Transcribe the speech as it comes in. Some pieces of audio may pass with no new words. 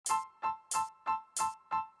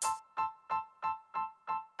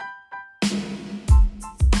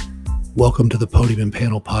Welcome to the Podium and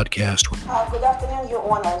Panel Podcast. Good afternoon, Your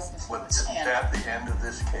Honors. What's at the end of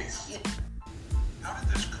this case? How did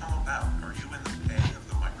this come about? Are you in the pay of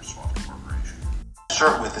the Microsoft Corporation?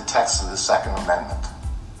 Start with the text of the Second Amendment.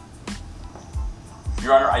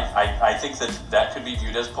 Your Honor, I think that could be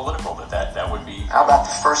viewed as political. That would be. How about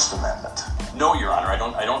the First Amendment? No, Your Honor,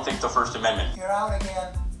 I don't think the First Amendment. You're out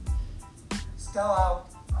again. Still out.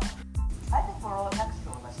 I think we're all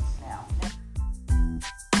textualists now.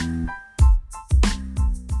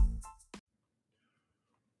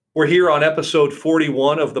 We're here on episode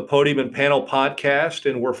 41 of the Podium and Panel Podcast,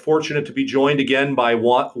 and we're fortunate to be joined again by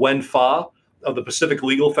Wen Fa of the Pacific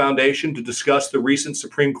Legal Foundation to discuss the recent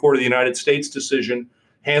Supreme Court of the United States decision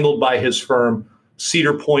handled by his firm,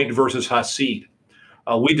 Cedar Point versus Hasid.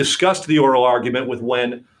 We discussed the oral argument with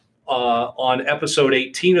Wen on episode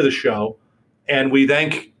 18 of the show, and we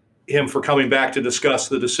thank him for coming back to discuss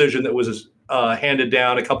the decision that was handed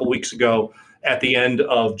down a couple weeks ago at the end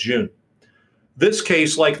of June. This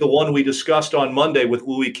case, like the one we discussed on Monday with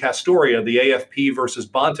Louis Castoria, the AFP versus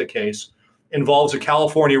Bonta case, involves a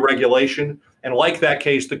California regulation, and like that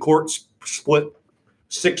case, the court split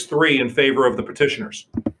 6-3 in favor of the petitioners.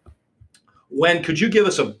 Wen, could you give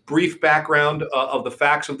us a brief background of the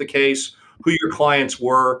facts of the case, who your clients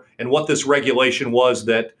were, and what this regulation was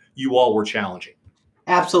that you all were challenging?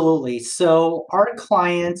 Absolutely. So our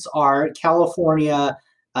clients are California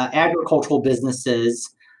agricultural businesses.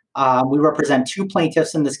 We represent two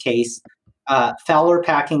plaintiffs in this case. Fowler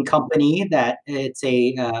Packing Company, that it's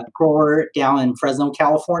a grower down in Fresno,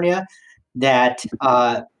 California, that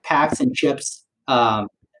packs and ships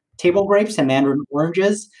table grapes and mandarin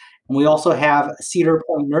oranges. And we also have Cedar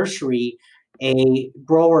Point Nursery, a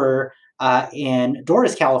grower in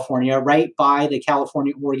Doris, California, right by the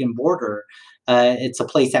California-Oregon border. It's a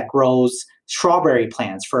place that grows strawberry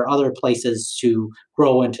plants for other places to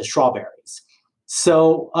grow into strawberries.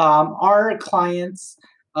 So our clients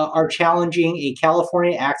are challenging a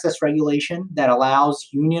California access regulation that allows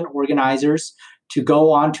union organizers to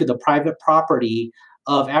go onto the private property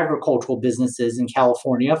of agricultural businesses in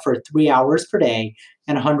California for 3 hours per day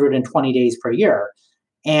and 120 days per year.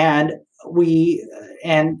 And the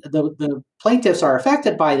plaintiffs are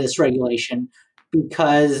affected by this regulation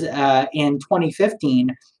because in 2015,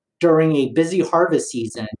 during a busy harvest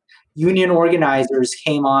season, union organizers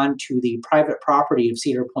came on to the private property of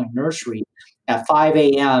Cedar Point Nursery at 5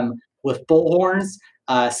 a.m. with bullhorns,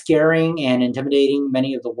 scaring and intimidating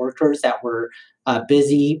many of the workers that were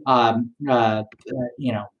busy,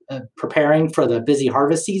 preparing for the busy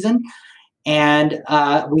harvest season. And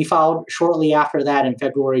we filed shortly after that in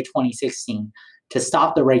February 2016 to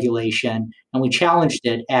stop the regulation, and we challenged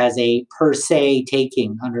it as a per se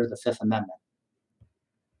taking under the Fifth Amendment.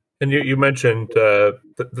 And you mentioned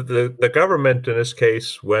the government in this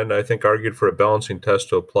case, when I think argued for a balancing test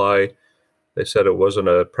to apply, they said it wasn't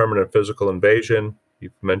a permanent physical invasion.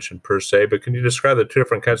 You've mentioned per se, but can you describe the two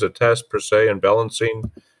different kinds of tests, per se and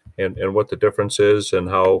balancing, and what the difference is and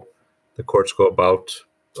how the courts go about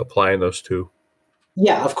applying those two?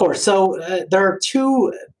 Yeah, of course. So there are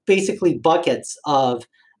two basically buckets of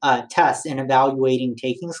tests in evaluating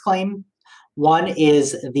takings claim. One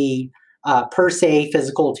is the per se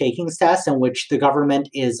physical takings test, in which the government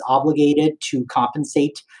is obligated to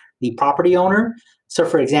compensate the property owner. So,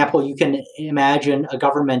 for example, you can imagine a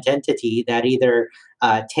government entity that either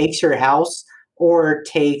takes your house or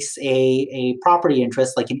takes a property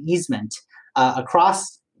interest, like an easement,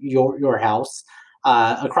 across your house,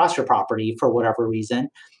 across your property for whatever reason.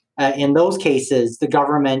 In those cases, the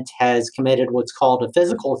government has committed what's called a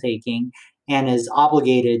physical taking and is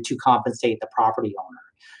obligated to compensate the property owner.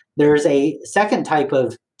 There's a second type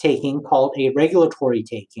of taking called a regulatory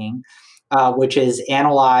taking, which is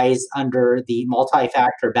analyzed under the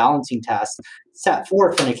multi-factor balancing test set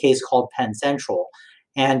forth in a case called Penn Central.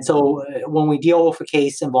 And so when we deal with a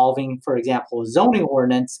case involving, for example, a zoning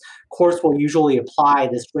ordinance, courts will usually apply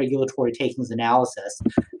this regulatory takings analysis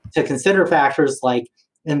to consider factors like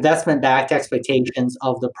investment-backed expectations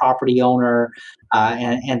of the property owner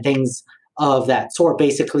and things of that sort.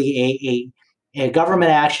 Basically, a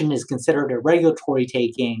government action is considered a regulatory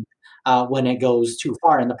taking when it goes too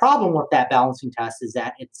far. And the problem with that balancing test is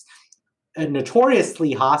that it's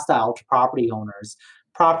notoriously hostile to property owners.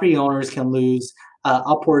 Property owners can lose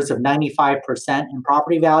upwards of 95% in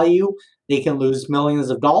property value. They can lose millions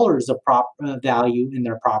of dollars of value in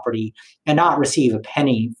their property and not receive a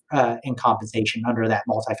penny in compensation under that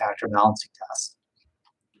multi-factor balancing test.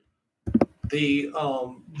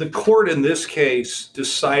 The court in this case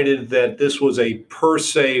decided that this was a per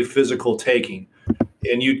se physical taking.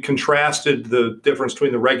 and you contrasted the difference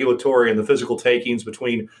between the regulatory and the physical takings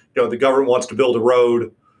between, the government wants to build a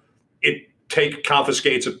road, it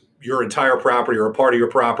confiscates your entire property or a part of your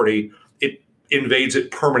property, it invades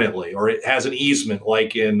it permanently, or it has an easement,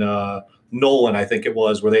 like in Nolan, I think it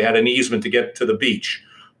was, where they had an easement to get to the beach.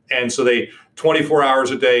 And so 24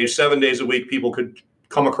 hours a day, 7 days a week, people could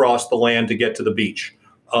come across the land to get to the beach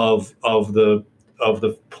of the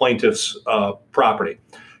plaintiff's property.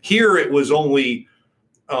 Here it was only,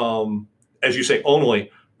 as you say,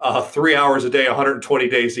 only 3 hours a day, 120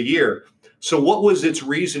 days a year. So what was its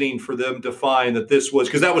reasoning for them to find that this was,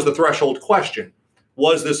 because that was the threshold question,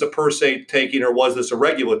 was this a per se taking or was this a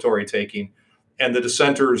regulatory taking? And the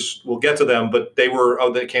dissenters, we'll get to them, but they were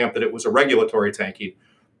of the camp that it was a regulatory taking.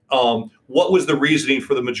 What was the reasoning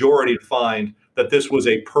for the majority to find that this was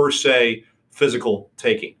a per se physical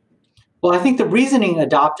taking? Well, I think the reasoning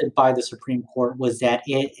adopted by the Supreme Court was that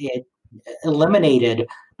it eliminated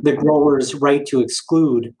the grower's right to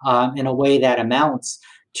exclude in a way that amounts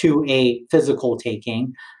to a physical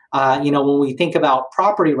taking. When we think about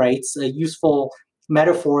property rights, a useful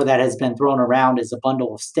metaphor that has been thrown around is a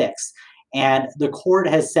bundle of sticks. And the court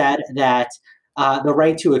has said that the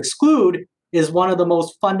right to exclude is one of the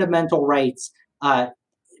most fundamental rights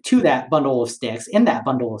to that bundle of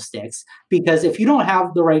sticks, because if you don't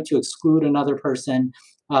have the right to exclude another person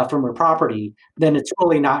from your property, then it's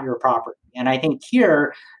really not your property. And I think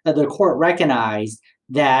here the court recognized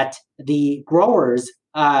that the growers,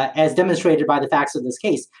 as demonstrated by the facts of this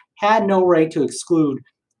case, had no right to exclude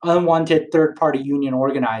unwanted third-party union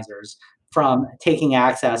organizers from taking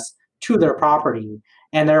access to their property.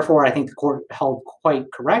 And therefore, I think the court held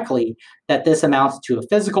quite correctly that this amounts to a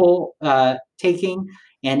physical taking,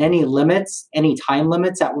 and any time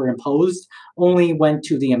limits that were imposed only went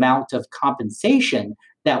to the amount of compensation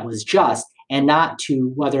that was just, and not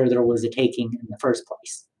to whether there was a taking in the first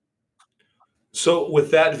place. So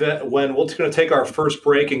with that, when we're going to take our first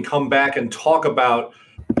break and come back and talk about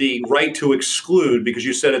the right to exclude, because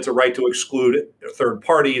you said it's a right to exclude third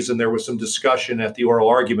parties, and there was some discussion at the oral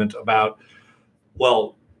argument about,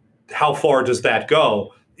 well, how far does that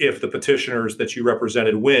go if the petitioners that you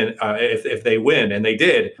represented win, if they win, and they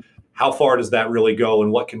did, how far does that really go,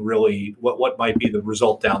 and what might be the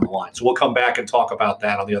result down the line? So we'll come back and talk about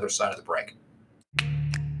that on the other side of the break.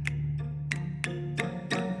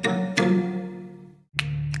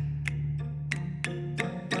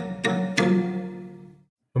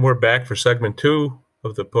 And we're back for segment 2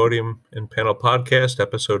 of the Podium and Panel Podcast,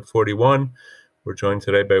 episode 41. We're joined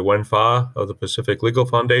today by Wen Fa of the Pacific Legal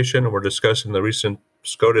Foundation, and we're discussing the recent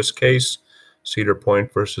SCOTUS case, Cedar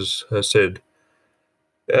Point versus Sid.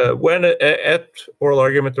 When at oral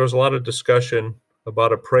argument, there was a lot of discussion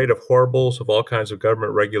about a parade of horribles of all kinds of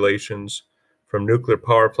government regulations, from nuclear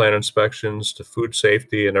power plant inspections to food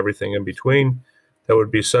safety and everything in between, that would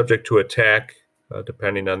be subject to attack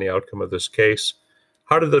depending on the outcome of this case.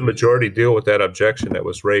 How did the majority deal with that objection that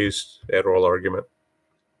was raised at oral argument?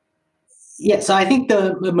 Yeah, so I think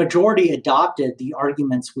the majority adopted the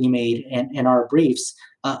arguments we made in our briefs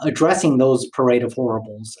addressing those parade of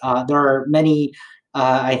horribles. There are many,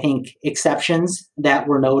 I think, exceptions that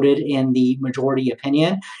were noted in the majority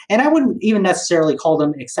opinion, and I wouldn't even necessarily call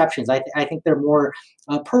them exceptions. I think they're more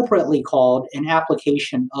appropriately called an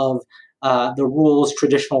application of the rules,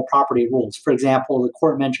 traditional property rules. For example, the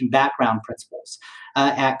court mentioned background principles.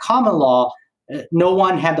 At common law, no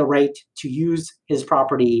one had the right to use his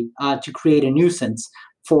property to create a nuisance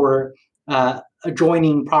for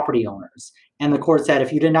adjoining property owners. And the court said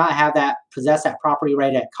if you did not possess that property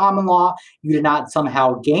right at common law, you did not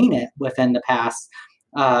somehow gain it within the past,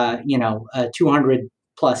 200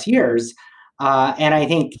 plus years. And I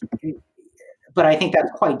think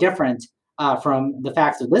that's quite different from the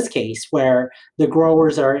facts of this case, where the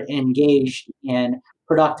growers are engaged in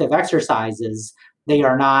productive exercises. They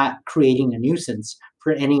are not creating a nuisance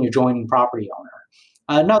for any adjoining property owner.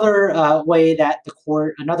 Another way that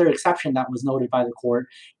another exception that was noted by the court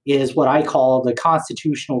is what I call the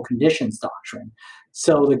constitutional conditions doctrine.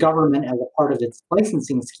 So the government, as a part of its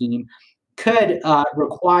licensing scheme, could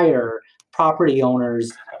require property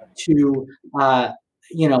owners to,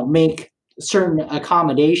 make certain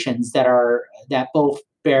accommodations that both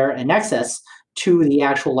bear a nexus to the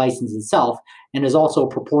actual license itself and is also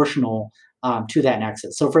proportional to that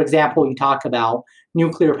nexus. So, for example, you talk about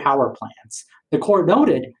nuclear power plants. The court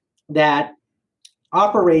noted that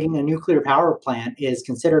operating a nuclear power plant is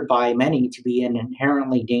considered by many to be an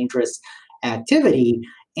inherently dangerous activity,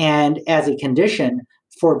 and as a condition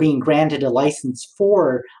for being granted a license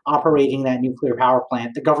for operating that nuclear power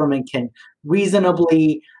plant, the government can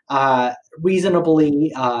reasonably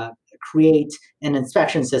create an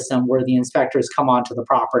inspection system where the inspectors come onto the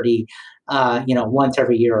property, once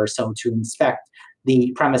every year or so to inspect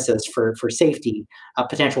the premises for safety,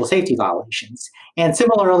 potential safety violations. And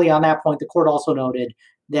similarly, on that point, the court also noted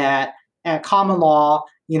that at common law,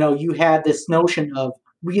 you had this notion of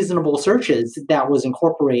reasonable searches that was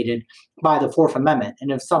incorporated by the Fourth Amendment.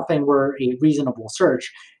 And if something were a reasonable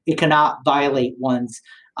search, it cannot violate one's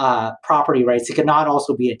property rights. It cannot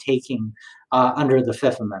also be a taking under the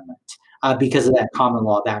Fifth Amendment because of that common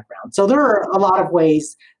law background. So there are a lot of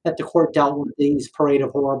ways that the court dealt with these parade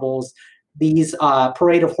of horribles. These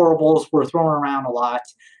parade of horribles were thrown around a lot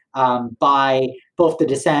by both the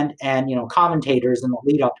dissent and commentators in the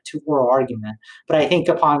lead up to oral argument. But I think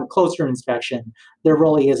upon closer inspection, there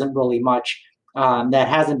really isn't much that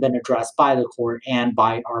hasn't been addressed by the court and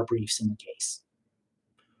by our briefs in the case.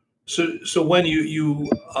 So when you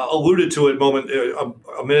alluded to it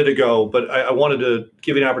a minute ago, but I wanted to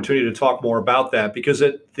give you an opportunity to talk more about that, because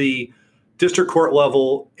at the district court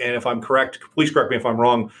level, and if I'm correct, please correct me if I'm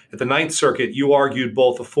wrong, at the Ninth Circuit, you argued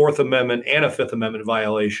both a Fourth Amendment and a Fifth Amendment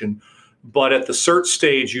violation. But at the cert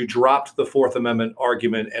stage, you dropped the Fourth Amendment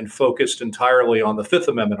argument and focused entirely on the Fifth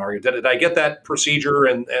Amendment argument. Did I get that procedure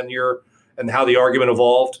and how the argument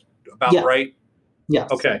evolved about right? Yes.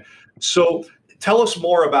 Okay. So tell us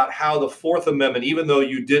more about how the Fourth Amendment, even though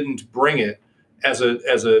you didn't bring it as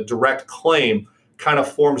a direct claim, kind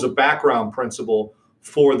of forms a background principle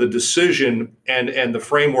for the decision and the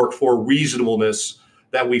framework for reasonableness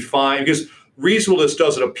that we find, because reasonableness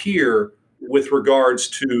doesn't appear with regards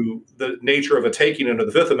to the nature of a taking under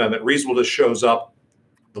the Fifth Amendment. Reasonableness shows up,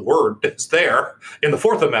 the word is there in the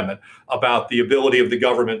Fourth Amendment about the ability of the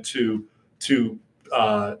government to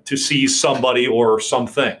seize somebody or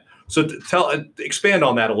something. So expand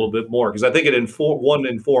on that a little bit more, because I think one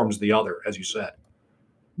informs the other, as you said.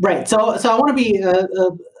 Right. So I want to be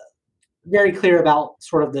very clear about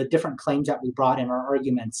sort of the different claims that we brought in our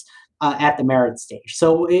arguments at the merits stage.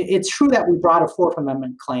 So it's true that we brought a Fourth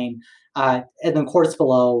Amendment claim in the courts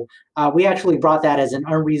below. We actually brought that as an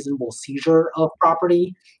unreasonable seizure of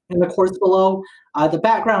property in the courts below. The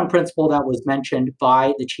background principle that was mentioned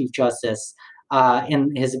by the Chief Justice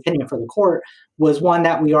in his opinion for the court was one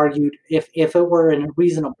that we argued if it were a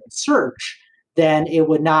reasonable search, then it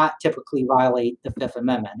would not typically violate the Fifth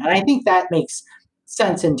Amendment. And I think that makes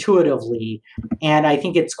sense intuitively, and I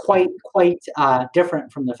think it's quite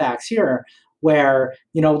different from the facts here, where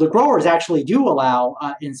the growers actually do allow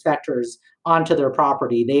inspectors onto their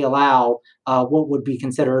property. They allow what would be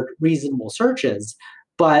considered reasonable searches,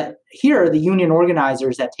 but here the union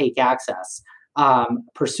organizers that take access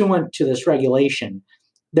pursuant to this regulation,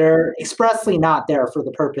 they're expressly not there for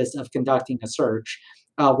the purpose of conducting a search,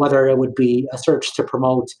 whether it would be a search to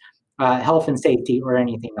promote health and safety or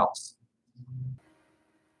anything else.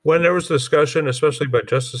 When there was discussion, especially by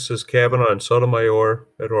Justices Kavanaugh and Sotomayor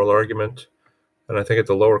at oral argument, and I think at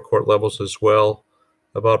the lower court levels as well,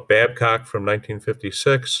 about Babcock from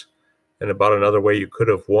 1956 and about another way you could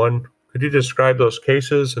have won, could you describe those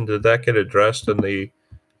cases, and did that get addressed in the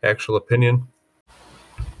actual opinion?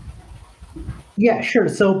 Yeah, sure.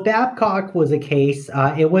 So Babcock was a case.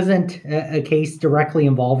 It wasn't a case directly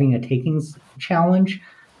involving a takings challenge,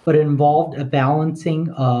 but it involved a balancing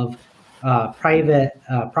of private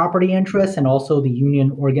property interests and also the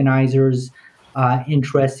union organizers'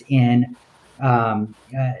 interest in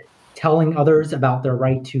telling others about their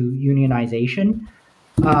right to unionization.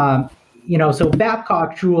 So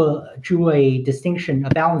Babcock drew a distinction, a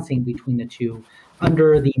balancing between the two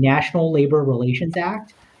under the National Labor Relations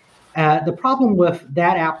Act. The problem with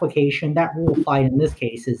that application, that rule applied in this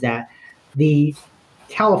case, is that the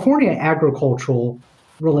California Agricultural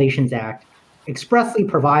Relations Act expressly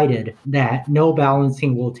provided that no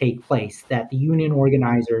balancing will take place, that the union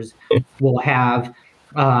organizers will have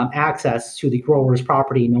access to the grower's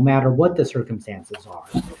property no matter what the circumstances are.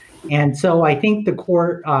 And so I think the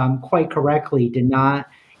court quite correctly did not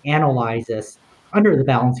analyze this under the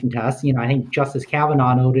balancing test. I think Justice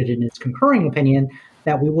Kavanaugh noted in his concurring opinion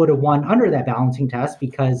that we would have won under that balancing test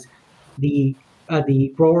because the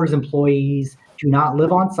growers' employees do not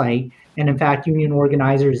live on site. And in fact, union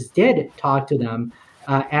organizers did talk to them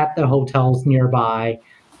at the hotels nearby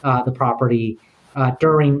the property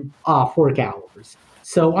during off-work hours.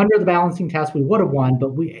 So under the balancing test, we would have won, but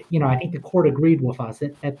I think the court agreed with us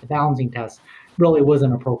that the balancing test really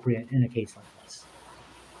wasn't appropriate in a case like this.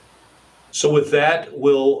 So with that,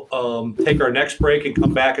 we'll take our next break and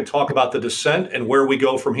come back and talk about the dissent and where we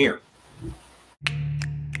go from here.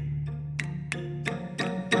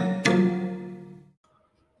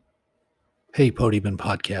 Hey, Podium and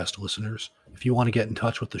Podcast listeners. If you want to get in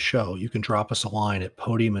touch with the show, you can drop us a line at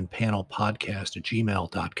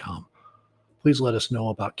podiumandpanelpodcast@gmail.com. Please let us know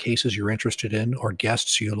about cases you're interested in or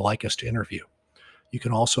guests you'd like us to interview. You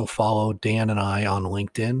can also follow Dan and I on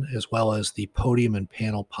LinkedIn, as well as the Podium and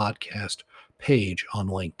Panel Podcast page on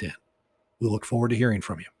LinkedIn. We look forward to hearing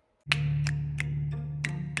from you.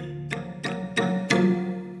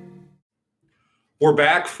 We're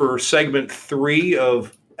back for segment 3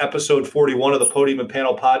 of episode 41 of the Podium and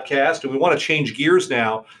Panel Podcast, and we want to change gears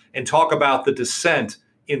now and talk about the dissent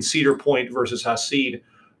in Cedar Point versus Hasid.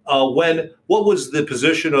 What was the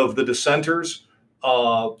position of the dissenters?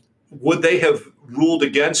 Would they have ruled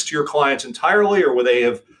against your clients entirely, or would they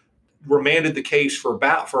have remanded the case for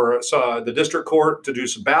the district court to do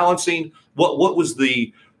some balancing? What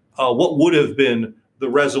would have been the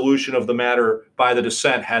resolution of the matter by the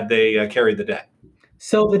dissent had they carried the day?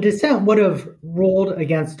 So the dissent would have ruled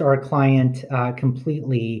against our client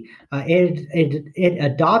completely. It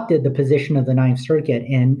adopted the position of the Ninth Circuit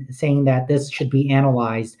in saying that this should be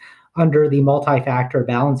analyzed under the multi-factor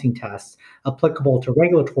balancing tests applicable to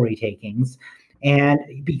regulatory takings. And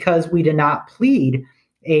because we did not plead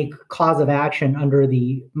a cause of action under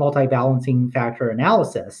the multi-balancing factor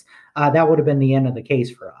analysis, that would have been the end of the case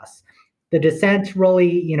for us. The dissent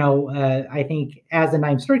really, I think, as the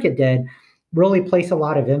Ninth Circuit did, really place a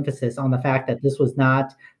lot of emphasis on the fact that this was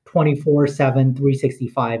not 24/7,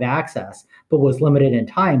 365 access, but was limited in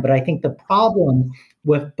time. But I think the problem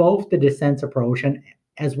with both the dissent's approach and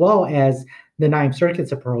as well as the Ninth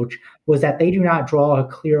Circuit's approach was that they do not draw a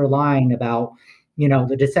clear line about,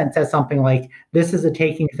 the dissent says something like, this is a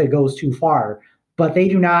taking if it goes too far, but they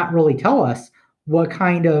do not really tell us what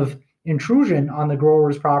kind of intrusion on the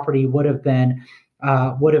grower's property would have been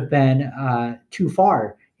too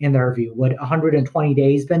far. In their view, would 120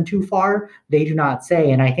 days been too far? They do not say.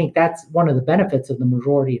 And I think that's one of the benefits of the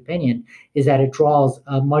majority opinion is that it draws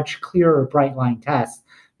a much clearer bright line test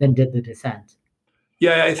than did the dissent.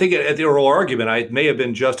 Yeah, I think at the oral argument, it may have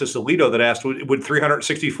been Justice Alito that asked, would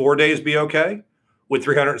 364 days be okay? Would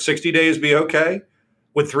 360 days be okay?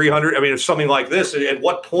 Would 300? I mean, it's something like this. At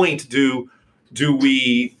what point do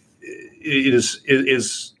we is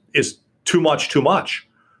too much?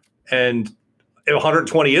 And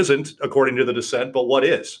 120 isn't, according to the dissent, but what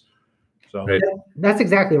is? So right. That's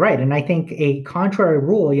exactly right. And I think a contrary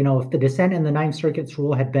rule, if the dissent in the Ninth Circuit's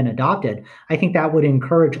rule had been adopted, I think that would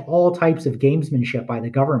encourage all types of gamesmanship by the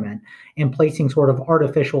government in placing sort of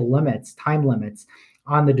artificial limits, time limits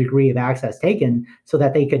on the degree of access taken so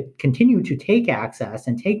that they could continue to take access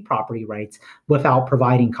and take property rights without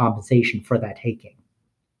providing compensation for that taking.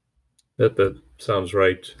 That sounds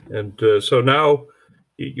right. And so now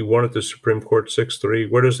you won at the Supreme Court 6-3.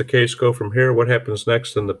 Where does the case go from here? What happens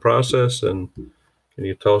next in the process? And can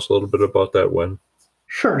you tell us a little bit about that win?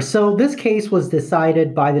 Sure. So this case was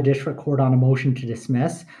decided by the district court on a motion to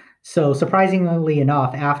dismiss. So surprisingly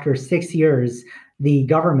enough, after 6 years, the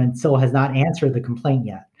government still has not answered the complaint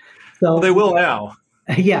yet. So they will now.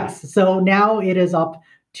 Yes. So now it is up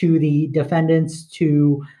to the defendants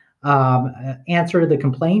to answer the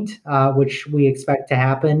complaint, which we expect to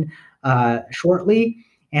happen shortly.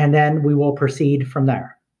 And then we will proceed from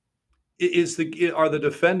there. Are the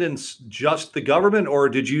defendants just the government, or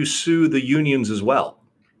did you sue the unions as well?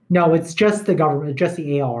 No, it's just the government, just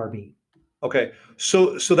the ALRB. Okay,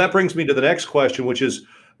 so that brings me to the next question, which is,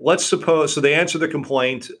 let's suppose, so they answer the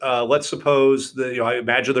complaint. Let's suppose that, I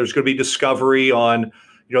imagine there's going to be discovery on,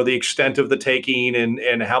 the extent of the taking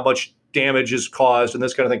and how much damage is caused and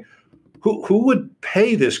this kind of thing. Who would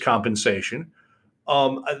pay this compensation?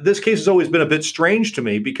 This case has always been a bit strange to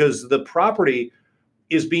me because the property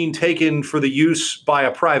is being taken for the use by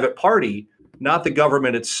a private party, not the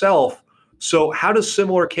government itself. So how do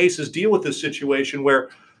similar cases deal with this situation where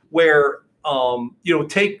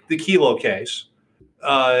take the Kelo case,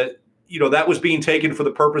 that was being taken for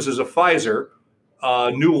the purposes of Pfizer.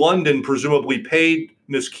 New London presumably paid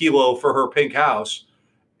Miss Kelo for her pink house,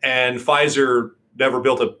 and Pfizer never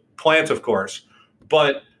built a plant, of course.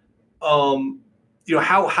 But how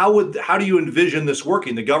do you envision this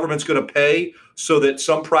working? The government's going to pay so that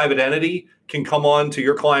some private entity can come on to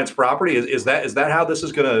your client's property. Is that how this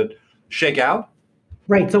is going to shake out?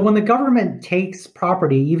 Right. So when the government takes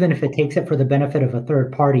property, even if it takes it for the benefit of a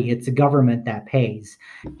third party, it's the government that pays.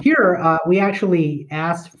 Here, we actually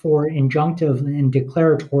asked for injunctive and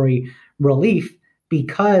declaratory relief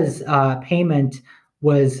because payment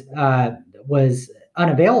was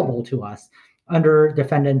unavailable to us under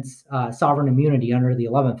defendants' sovereign immunity under the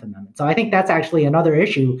 11th Amendment. So I think that's actually another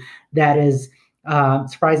issue that is,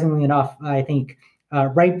 surprisingly enough, I think,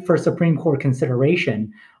 ripe for Supreme Court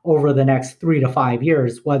consideration over the next 3 to 5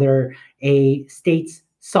 years, whether a state's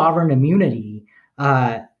sovereign immunity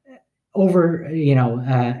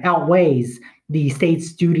outweighs the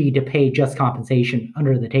state's duty to pay just compensation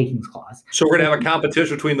under the Takings Clause. So we're going to have a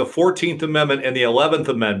competition between the 14th Amendment and the 11th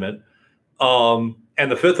Amendment,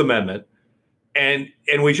 and the Fifth Amendment. And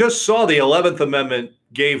we just saw the 11th Amendment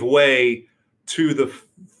gave way to the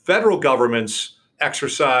federal government's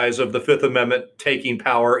exercise of the Fifth Amendment taking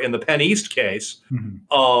power in the Penn East case.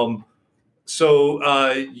 Mm-hmm.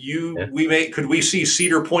 Could we see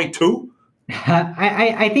Cedar Point 2?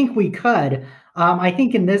 I think we could. I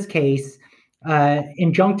think in this case,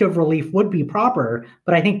 injunctive relief would be proper,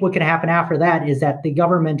 but I think what could happen after that is that the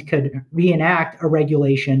government could reenact a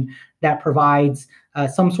regulation that provides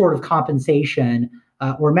some sort of compensation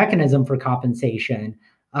or mechanism for compensation,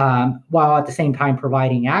 while at the same time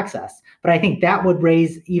providing access. But I think that would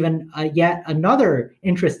raise even yet another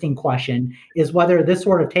interesting question, is whether this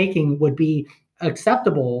sort of taking would be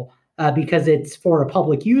acceptable because it's for a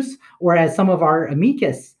public use, or as some of our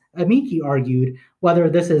amici argued, whether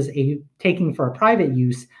this is a taking for a private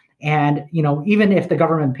use. And, even if the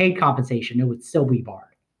government paid compensation, it would still be barred.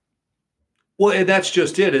 Well, and that's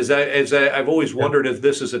just it. I've always wondered if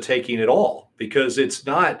this is a taking at all, because it's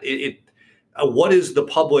not. What is the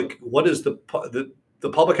public? What is the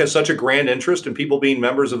public has such a grand interest in people being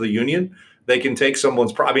members of the union? They can take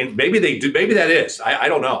someone's. I mean, maybe they do. Maybe that is. I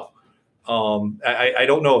don't know. I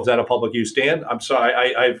don't know if that a public use, Dan. I'm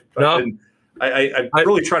sorry. I'm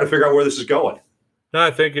really trying to figure out where this is going. No,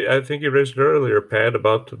 I think you raised it earlier, Pat,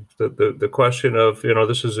 about the question of,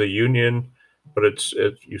 this is a union, but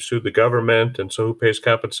you sued the government, and so who pays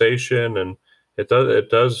compensation? And it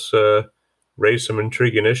does raise some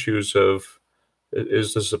intriguing issues of,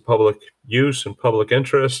 is this a public use and public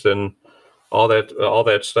interest and all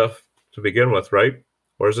that stuff to begin with, right?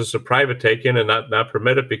 Or is this a private taking and not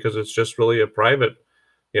permitted because it's just really a private,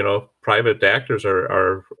 private actors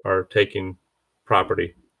are taking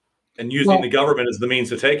property and using the government as the means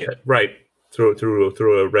to take it, right?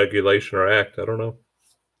 Through a regulation or act. I don't know.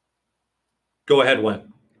 Go ahead,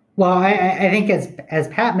 Wen. Well, I think as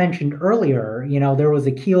Pat mentioned earlier, there was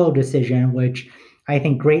a Kelo decision which I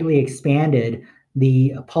think greatly expanded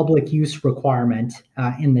the public use requirement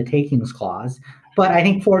in the Takings Clause. But I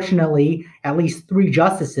think, fortunately, at least 3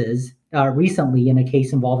 justices recently, in a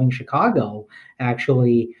case involving Chicago,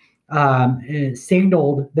 actually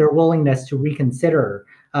signaled their willingness to reconsider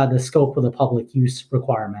the scope of the public use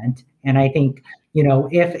requirement. And I think,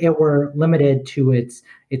 if it were limited to its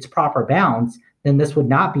proper bounds, then this would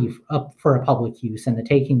not be up for a public use, and the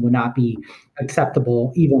taking would not be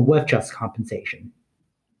acceptable even with just compensation.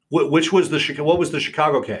 What was the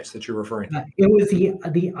Chicago case that you're referring to? It was the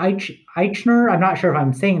Eichner. I'm not sure if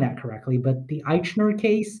I'm saying that correctly, but the Eichner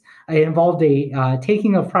case involved a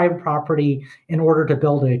taking of private property in order to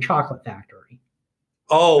build a chocolate factory.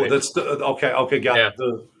 Oh, that's okay. Got it.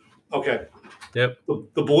 Okay. Yep.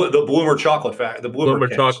 The Bloomer chocolate factory. The Bloomer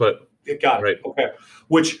chocolate. Got it. Right. Okay.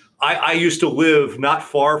 Which I used to live not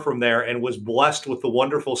far from there and was blessed with the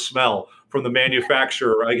wonderful smell from the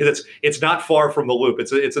manufacturer. It's not far from the Loop.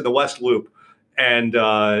 It's in the West Loop, and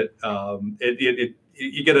you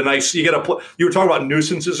get a nice. You were talking about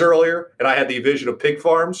nuisances earlier, and I had the vision of pig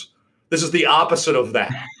farms. This is the opposite of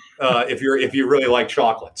that. If you really like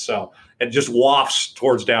chocolate, so it just wafts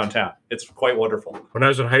towards downtown. It's quite wonderful. When I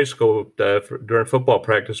was in high school, during football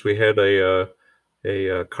practice, we had a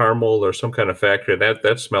caramel or some kind of factory. And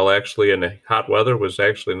that smell actually in the hot weather was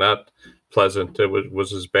actually not pleasant. It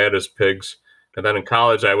was as bad as pigs. And then in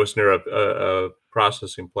college, I was near a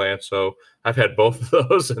processing plant. So I've had both of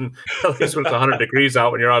those. And at least when it's 100 degrees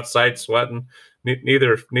out, when you're outside sweating,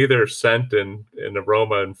 neither scent and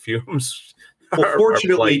aroma and fumes. Well,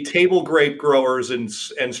 fortunately, table grape growers and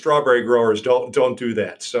strawberry growers don't do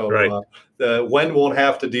that. So right. Wen won't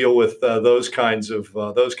have to deal with those kinds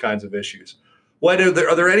of issues. What are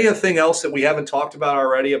there anything else that we haven't talked about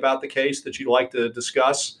already about the case that you'd like to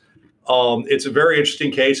discuss? It's a very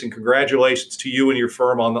interesting case, and congratulations to you and your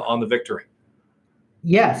firm on the victory.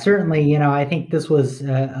 Yeah, certainly. I think this was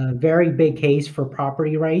a very big case for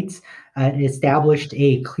property rights. It established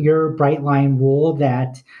a clear, bright line rule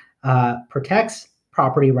that protects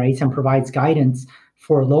property rights and provides guidance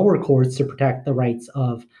for lower courts to protect the rights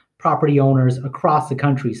of property owners across the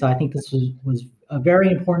country. So I think this was a very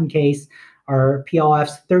important case. Our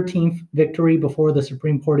PLF's 13th victory before the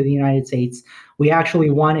Supreme Court of the United States. We actually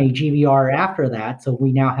won a GVR after that, so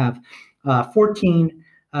we now have 14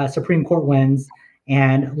 Supreme Court wins,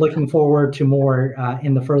 and looking forward to more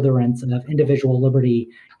in the furtherance of individual liberty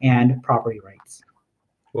and property rights.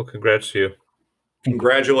 Well, congrats to you.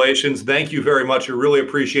 Congratulations. Thank you very much. I really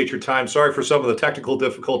appreciate your time. Sorry for some of the technical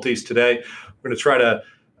difficulties today. We're going to try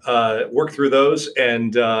to work through those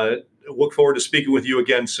and look forward to speaking with you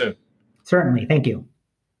again soon. Certainly. Thank you.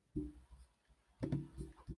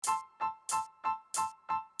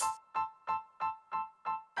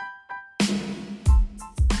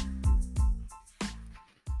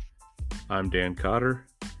 I'm Dan Cotter,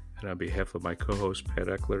 and on behalf of my co-host Pat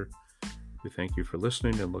Eckler, we thank you for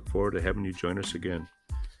listening and look forward to having you join us again.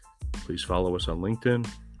 Please follow us on LinkedIn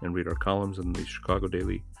and read our columns in the Chicago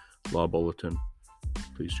Daily Law Bulletin.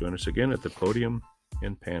 Please join us again at the podium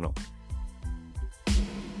and panel.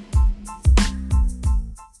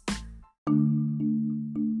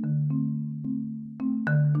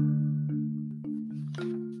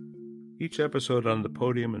 Each episode on the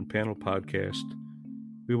Podium and Panel podcast,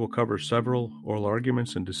 we will cover several oral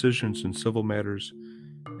arguments and decisions in civil matters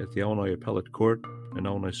at the Illinois Appellate Court and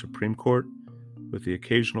Illinois Supreme Court, with the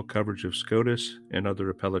occasional coverage of SCOTUS and other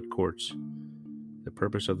appellate courts. The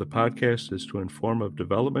purpose of the podcast is to inform of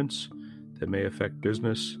developments that may affect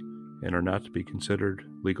business and are not to be considered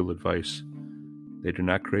legal advice. They do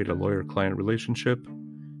not create a lawyer-client relationship.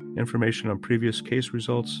 Information on previous case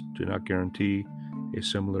results do not guarantee a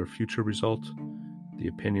similar future result. The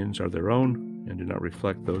opinions are their own and do not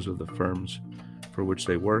reflect those of the firms for which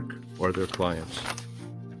they work or their clients.